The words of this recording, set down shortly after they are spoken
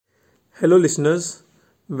Hello, listeners.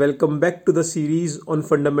 Welcome back to the series on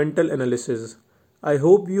fundamental analysis. I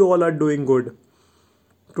hope you all are doing good.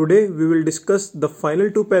 Today, we will discuss the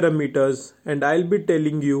final two parameters, and I'll be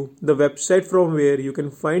telling you the website from where you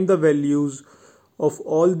can find the values of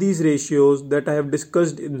all these ratios that I have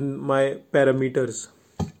discussed in my parameters.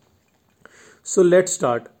 So, let's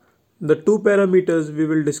start. The two parameters we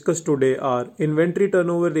will discuss today are inventory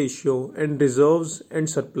turnover ratio and reserves and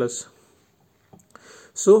surplus.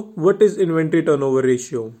 So, what is inventory turnover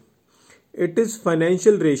ratio? It is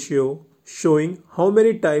financial ratio showing how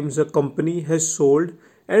many times a company has sold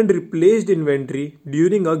and replaced inventory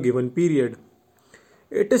during a given period.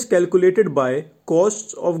 It is calculated by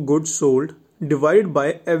costs of goods sold divided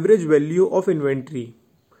by average value of inventory.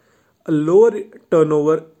 A lower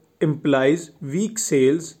turnover implies weak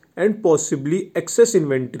sales and possibly excess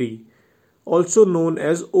inventory, also known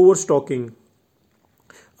as overstocking.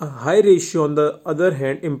 A high ratio, on the other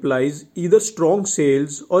hand, implies either strong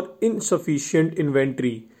sales or insufficient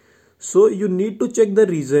inventory. So, you need to check the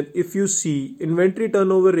reason if you see inventory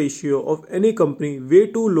turnover ratio of any company way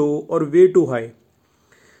too low or way too high.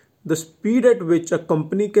 The speed at which a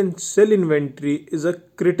company can sell inventory is a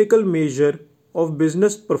critical measure of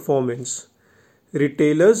business performance.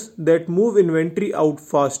 Retailers that move inventory out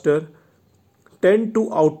faster tend to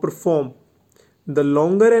outperform. The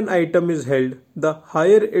longer an item is held, the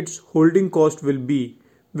higher its holding cost will be,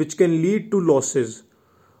 which can lead to losses.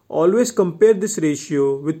 Always compare this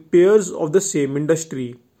ratio with peers of the same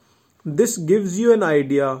industry. This gives you an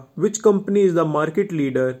idea which company is the market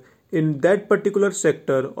leader in that particular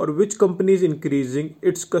sector or which company is increasing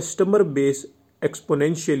its customer base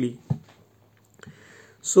exponentially.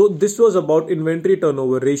 So, this was about inventory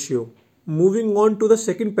turnover ratio. Moving on to the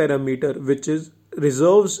second parameter, which is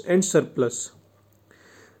reserves and surplus.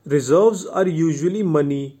 Reserves are usually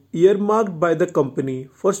money earmarked by the company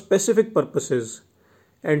for specific purposes,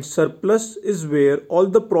 and surplus is where all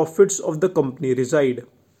the profits of the company reside.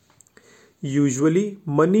 Usually,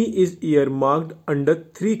 money is earmarked under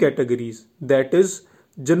three categories, that is,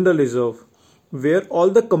 general reserve, where all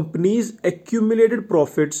the company's accumulated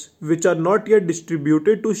profits which are not yet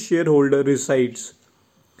distributed to shareholder resides.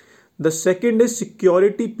 The second is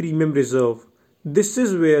security premium reserve. This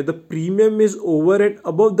is where the premium is over and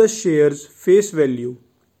above the share's face value.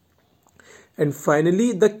 And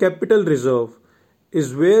finally, the capital reserve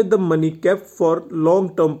is where the money kept for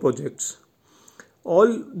long-term projects.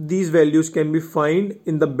 All these values can be found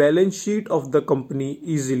in the balance sheet of the company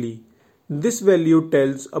easily. This value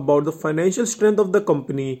tells about the financial strength of the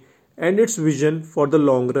company and its vision for the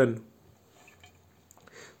long run.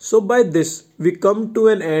 So by this, we come to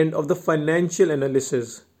an end of the financial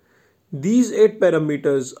analysis. These 8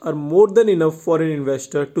 parameters are more than enough for an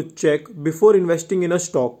investor to check before investing in a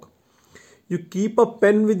stock. You keep a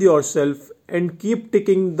pen with yourself and keep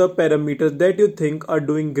ticking the parameters that you think are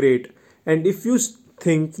doing great. And if you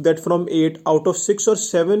think that from 8 out of 6 or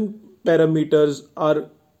 7 parameters are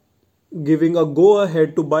giving a go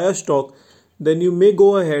ahead to buy a stock, then you may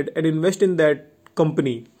go ahead and invest in that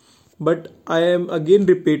company. But I am again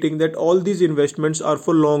repeating that all these investments are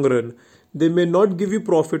for long run. They may not give you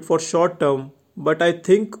profit for short term, but I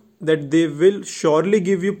think that they will surely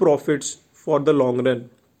give you profits for the long run.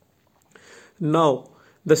 Now,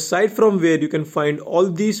 the site from where you can find all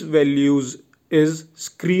these values is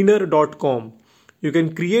screener.com. You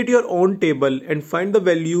can create your own table and find the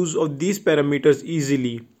values of these parameters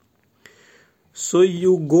easily. So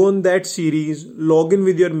you go on that series, log in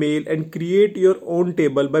with your mail and create your own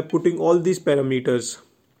table by putting all these parameters.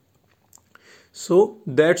 So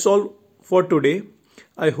that's all for today.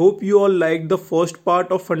 I hope you all liked the first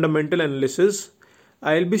part of fundamental analysis.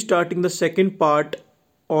 I'll be starting the second part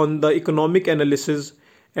on the economic analysis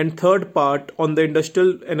and third part on the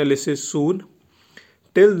industrial analysis soon.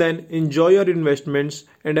 Till then, enjoy your investments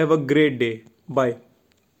and have a great day. Bye.